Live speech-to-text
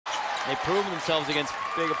They've proven themselves against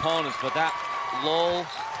big opponents, but that lull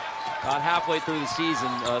about halfway through the season,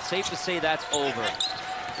 safe to say that's over.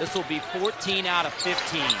 This will be 14 out of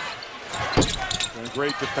 15. And a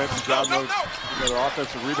great defensive job. Another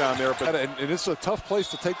offensive rebound there. But and it's a tough place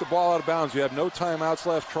to take the ball out of bounds. You have no timeouts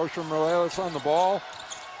left. Trosham Morales on the ball.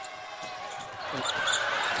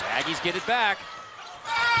 Aggies get it back.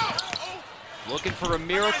 Looking for a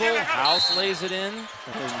miracle. House lays it in.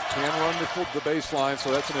 And you can run the baseline,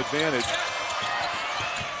 so that's an advantage.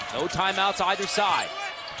 No timeouts either side.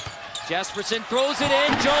 Jesperson throws it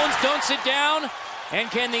in. Jones dunks it down.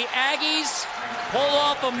 And can the Aggies pull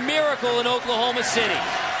off a miracle in Oklahoma City?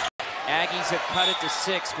 Aggies have cut it to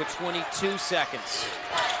 6 with 22 seconds.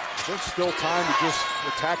 There's still time to just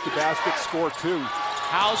attack the basket, score 2.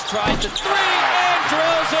 House tries the 3 and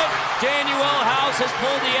drills it. Daniel House has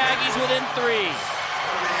pulled the Aggies within 3.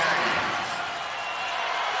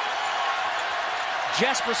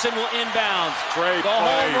 Jesperson will inbounds. Great the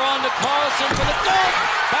play. Home run to Carlson for the dunk.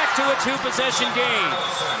 Back to a 2-possession game.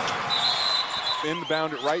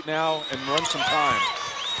 Inbound it right now and run some time.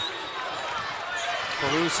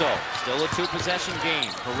 Caruso, still a 2-possession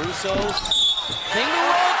game. Caruso, thing to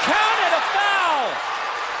roll, counted, a foul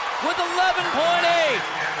with 11.8.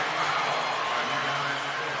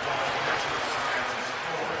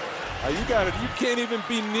 You got it. You can't even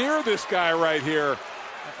be near this guy right here.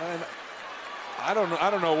 And I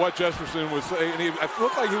don't know what Jesperson was saying. It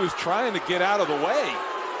looked like he was trying to get out of the way.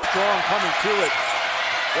 Strong coming to it.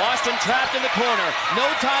 Washburn trapped in the corner. No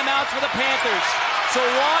timeouts for the Panthers. So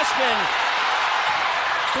Washburn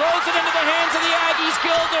throws it into the hands of the Aggies.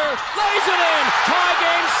 Gilder lays it in. Tie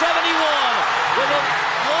game 71 with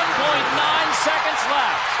 1.9 seconds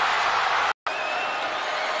left.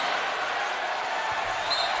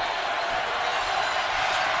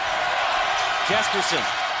 Jesperson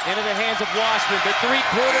into the hands of Washburn. The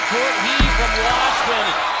three-quarter court heave from Washburn.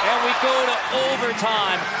 And we go to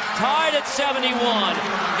overtime. Tied at 71.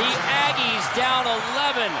 The Aggies down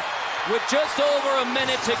 11 with just over a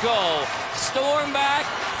minute to go. Storm back,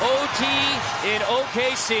 OT in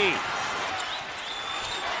OKC.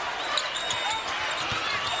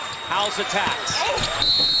 House attacks.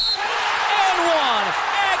 And one.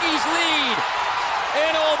 Aggies lead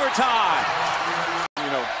in overtime. You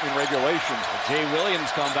know, in regulation. Jay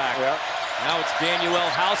Williams come back. Yeah. Now it's Daniel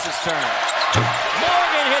House's turn.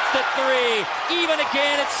 Morgan hits the 3, even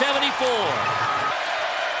again at 74.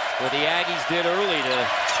 What the Aggies did early to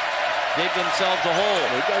dig themselves a hole.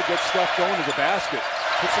 They got to get stuff going to the basket.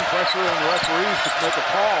 Put some pressure on the referees to make a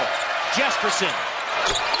call. Jesperson.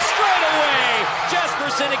 Straight away.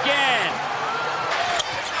 Jesperson again.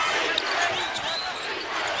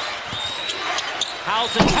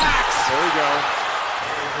 House attacks. There we go.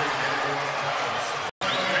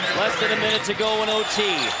 Less than a minute to go in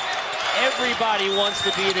OT. Everybody wants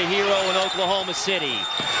to be the hero in Oklahoma City.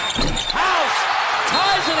 House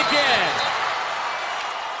ties it again.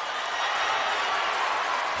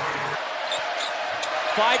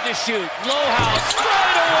 Five to shoot. Lohaus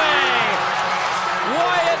straight away.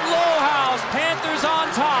 Wyatt Lohaus. Panthers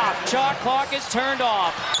on top. Shot clock is turned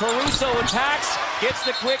off. Caruso attacks. Gets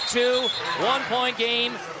the quick 2. 1-point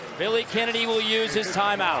game. Billy Kennedy will use his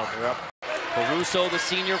timeout. Yep. Caruso, the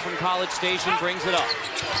senior from College Station, brings it up.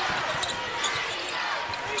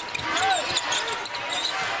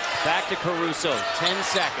 Back to Caruso, 10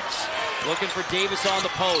 seconds. Looking for Davis on the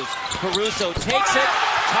post. Caruso takes it,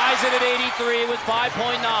 ties it at 83 with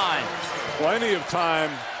 5.9. Plenty of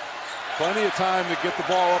time to get the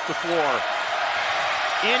ball up the floor.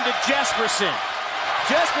 Into Jesperson.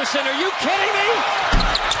 Jesperson, are you kidding me?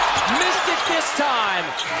 Missed it this time.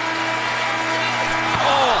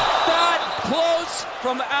 Oh, that close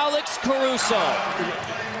from Alex Caruso.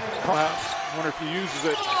 I wonder if he uses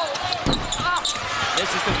it. This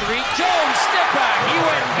is the 3. Jones, step back. He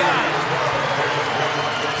went and got it.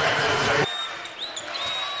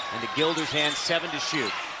 Into Gilder's hand, 7 to shoot.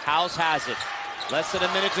 House has it. Less than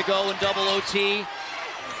a minute to go in double OT.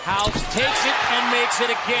 House takes it and makes it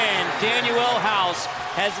again. Daniel House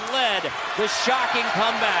has led the shocking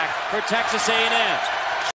comeback for Texas A&M.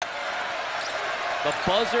 The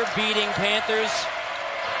buzzer-beating Panthers.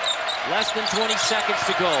 Less than 20 seconds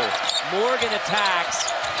to go. Morgan attacks,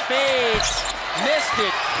 fades, missed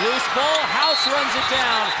it. Loose ball, House runs it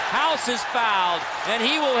down. House is fouled, and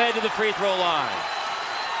he will head to the free throw line.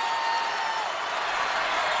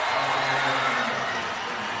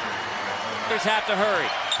 Panthers have to hurry.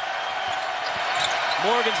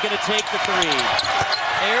 Morgan's going to take the 3.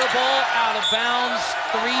 Air ball out of bounds,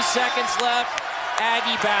 3 seconds left.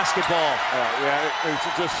 Aggie basketball. Yeah,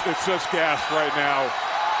 it's just gassed right now.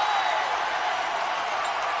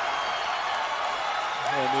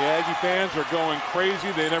 And the Aggie fans are going crazy.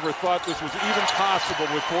 They never thought this was even possible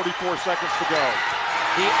with 44 seconds to go.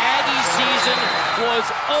 The Aggie season was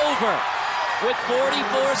over with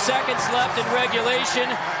 44 seconds left in regulation,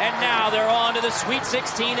 and now they're on to the Sweet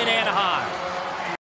 16 in Anaheim.